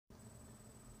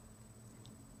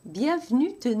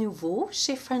Bienvenue de nouveau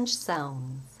chez French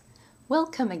Sounds.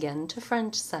 Welcome again to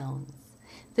French Sounds.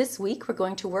 This week we're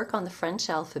going to work on the French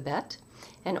alphabet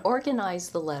and organize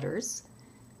the letters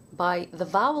by the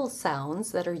vowel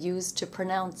sounds that are used to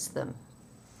pronounce them.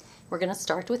 We're going to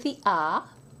start with the A.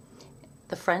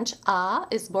 The French A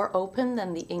is more open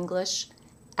than the English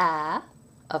A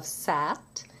of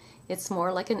sat. It's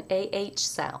more like an AH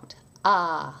sound.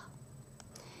 A.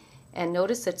 And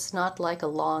notice it's not like a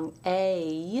long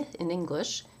A in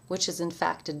English, which is in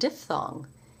fact a diphthong,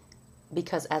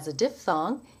 because as a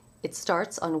diphthong, it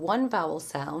starts on one vowel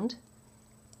sound,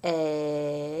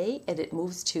 A, and it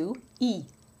moves to E,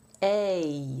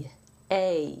 A,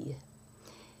 A.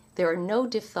 There are no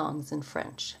diphthongs in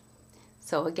French.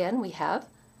 So again, we have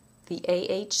the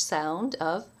AH sound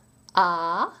of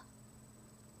A,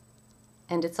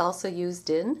 and it's also used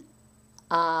in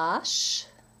H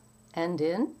and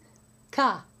in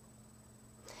Ka.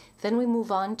 Then we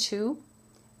move on to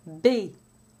B.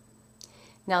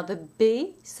 Now the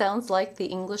B sounds like the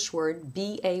English word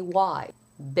B-A-Y,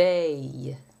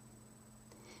 bay.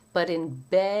 But in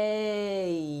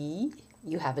bay,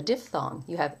 you have a diphthong.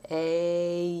 You have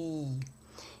A.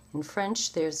 In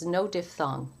French, there's no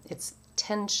diphthong. It's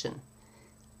tension.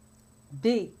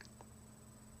 B.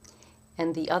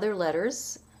 And the other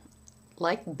letters,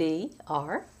 like B,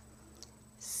 are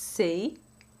C,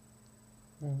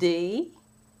 D,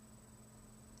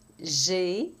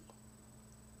 G,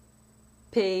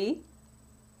 P,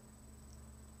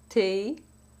 T,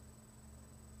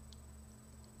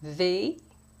 V,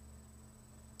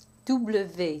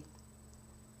 W.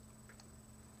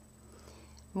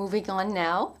 Moving on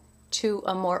now to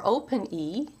a more open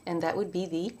E, and that would be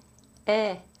the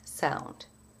E sound.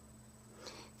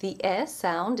 The E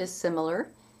sound is similar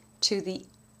to the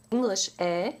English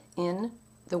E in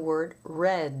the word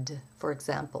red, for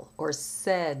example, or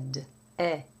said,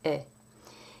 eh.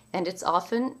 And it's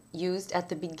often used at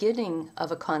the beginning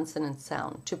of a consonant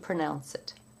sound to pronounce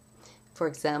it. For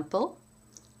example,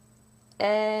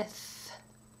 F,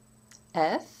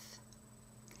 F,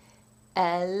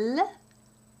 L,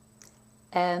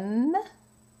 M,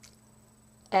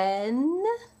 N,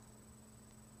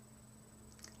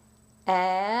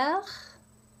 R,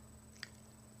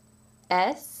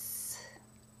 S,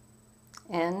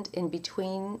 and in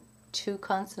between two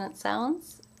consonant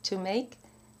sounds to make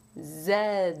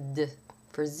Z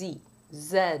for Z,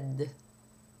 Z.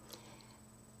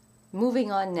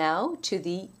 Moving on now to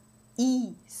the E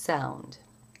sound.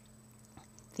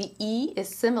 The E is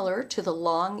similar to the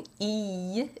long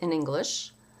E in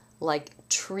English, like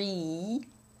tree,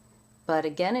 but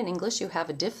again in English you have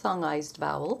a diphthongized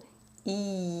vowel,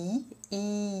 E,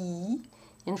 E.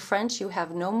 In French you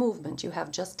have no movement, you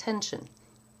have just tension,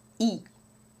 E.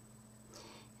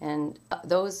 And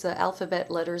those alphabet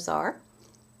letters are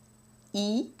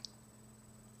I,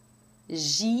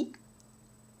 J,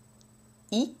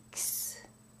 X,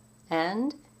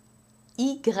 and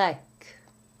Y.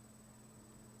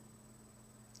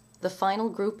 The final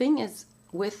grouping is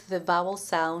with the vowel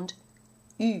sound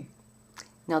U.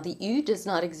 Now the U does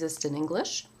not exist in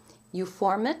English. You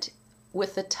form it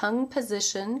with the tongue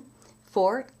position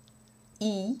for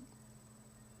E,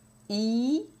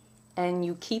 E, and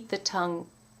you keep the tongue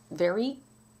very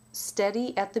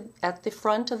steady at the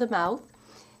front of the mouth.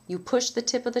 You push the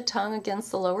tip of the tongue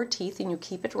against the lower teeth and you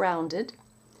keep it rounded.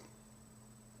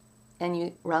 And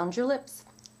you round your lips.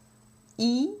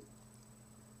 I,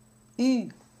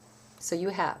 U. So you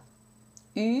have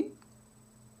U,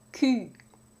 Q.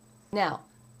 Now,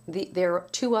 there are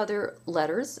two other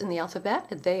letters in the alphabet.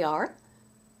 They are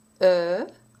E,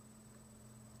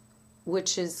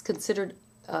 which is considered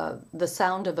the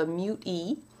sound of a mute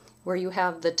E, where you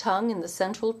have the tongue in the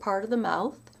central part of the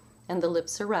mouth and the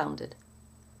lips are rounded.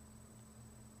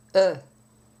 And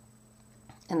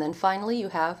then finally you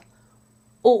have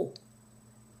O.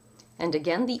 And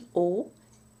again the O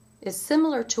is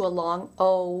similar to a long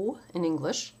O in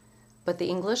English, but the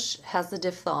English has the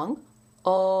diphthong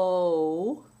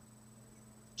O,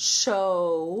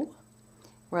 show,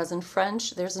 whereas in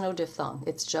French there's no diphthong.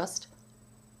 It's just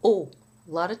O,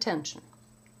 a lot of tension.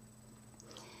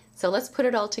 So let's put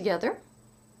it all together.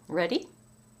 Ready?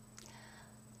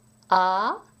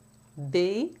 A,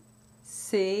 B,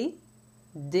 C,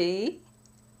 D,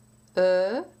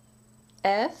 E,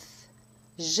 F,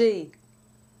 G,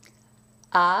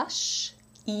 H,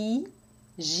 I,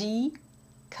 J,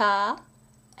 K,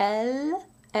 L,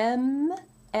 M,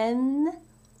 N,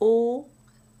 O,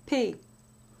 P,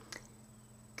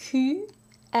 Q,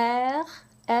 R,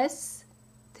 S,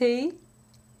 T,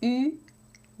 U,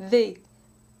 V,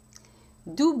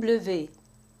 W,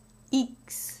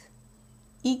 X,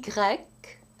 Y,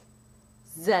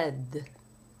 Z.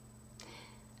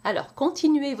 Alors,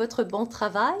 continuez votre bon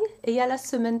travail et à la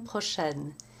semaine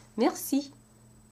prochaine. Merci.